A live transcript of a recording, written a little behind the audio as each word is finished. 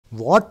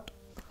What?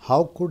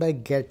 How could I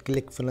get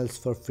ClickFunnels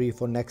for free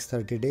for next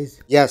 30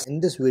 days? Yes, in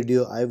this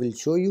video I will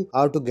show you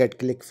how to get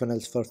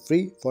ClickFunnels for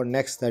free for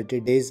next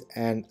 30 days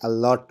and a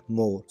lot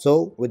more.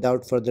 So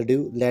without further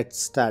ado,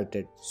 let's start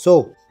it.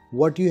 So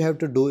what you have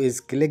to do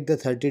is click the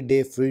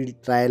 30-day free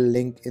trial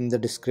link in the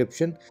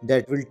description.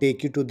 That will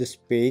take you to this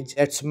page.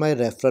 That's my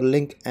referral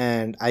link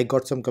and I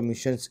got some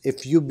commissions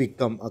if you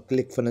become a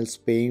ClickFunnels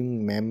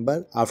paying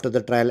member after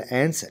the trial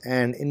ends,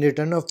 and in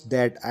return of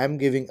that I'm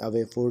giving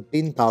away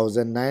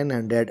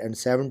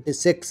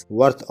 14,976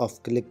 worth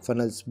of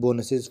ClickFunnels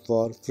bonuses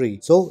for free.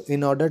 So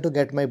in order to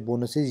get my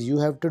bonuses, you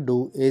have to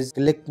do is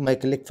click my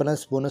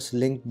ClickFunnels bonus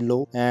link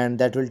below and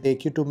that will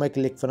take you to my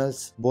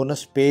ClickFunnels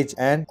bonus page,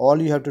 and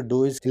all you have to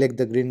do is click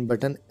the green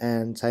button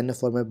and sign up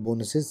for my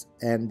bonuses,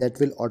 and that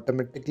will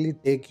automatically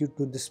take you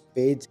to this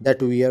page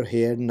that we are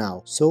here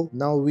now. So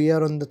now we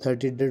are on the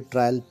 30-day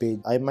trial page.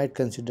 I might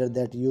consider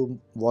that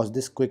you watch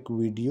this quick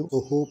video,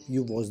 so hope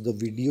you watch the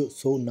video.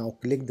 So now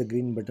click the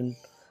green button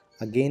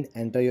again,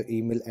 enter your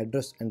email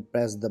address and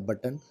press the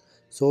button.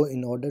 So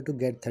in order to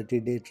get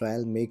 30-day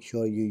trial, make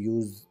sure you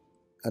use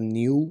a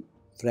new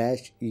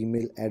fresh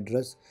email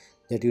address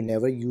that you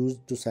never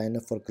used to sign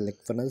up for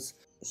ClickFunnels.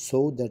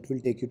 So that will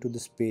take you to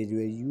this page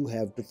where you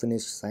have to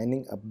finish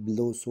signing up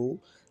below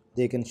so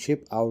they can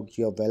ship out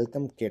your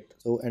welcome kit.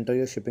 So enter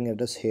your shipping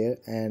address here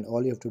and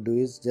all you have to do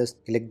is just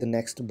click the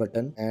next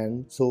button,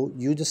 and so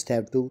you just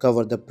have to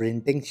cover the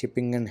printing,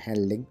 shipping and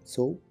handling.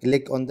 So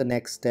click on the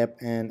next step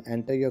and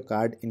enter your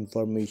card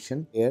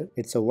information here.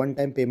 It's a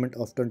one-time payment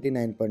of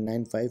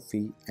 29.95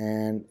 fee,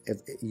 and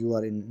if you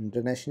are in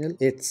international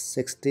it's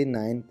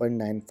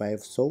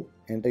 69.95. so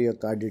enter your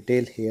card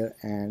detail here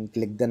and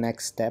click the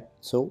next step.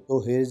 So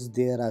here's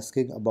they are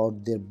asking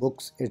about their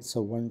books. It's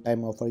a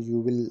one-time offer. You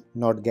will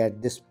not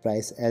get this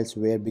price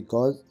elsewhere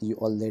because you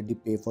already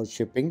pay for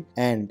shipping,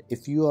 and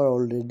if you are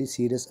already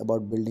serious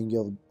about building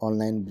your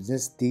online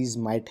business, these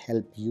might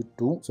help you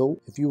too. So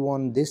if you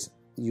want this,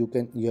 you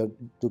have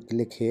to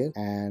click here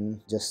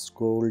and just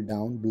scroll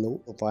down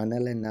below. The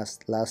final and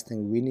last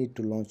thing we need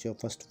to launch your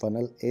first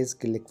funnel is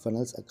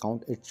ClickFunnels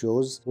account. It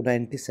shows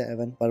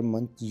 297 per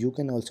month. You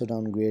can also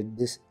downgrade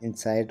this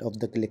inside of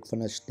the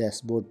ClickFunnels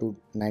dashboard to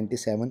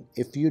 97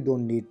 if you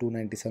don't need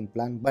 297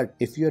 plan. But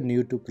if you are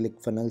new to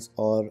ClickFunnels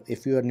or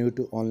if you are new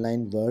to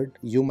online world,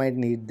 you might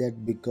need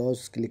that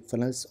because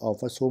ClickFunnels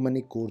offer so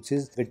many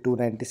courses with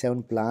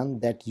 297 plan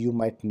that you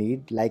might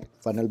need, like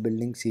funnel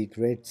building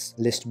secrets,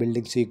 list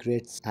building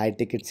secrets, high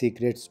ticket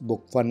secrets,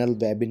 book funnel,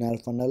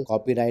 webinar funnel,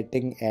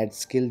 copywriting, ad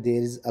skill.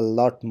 There is a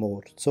lot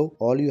more. So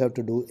all you have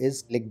to do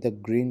is click the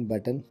green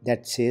button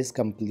that says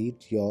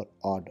complete your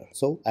order.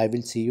 So I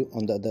will see you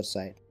on the other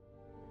side.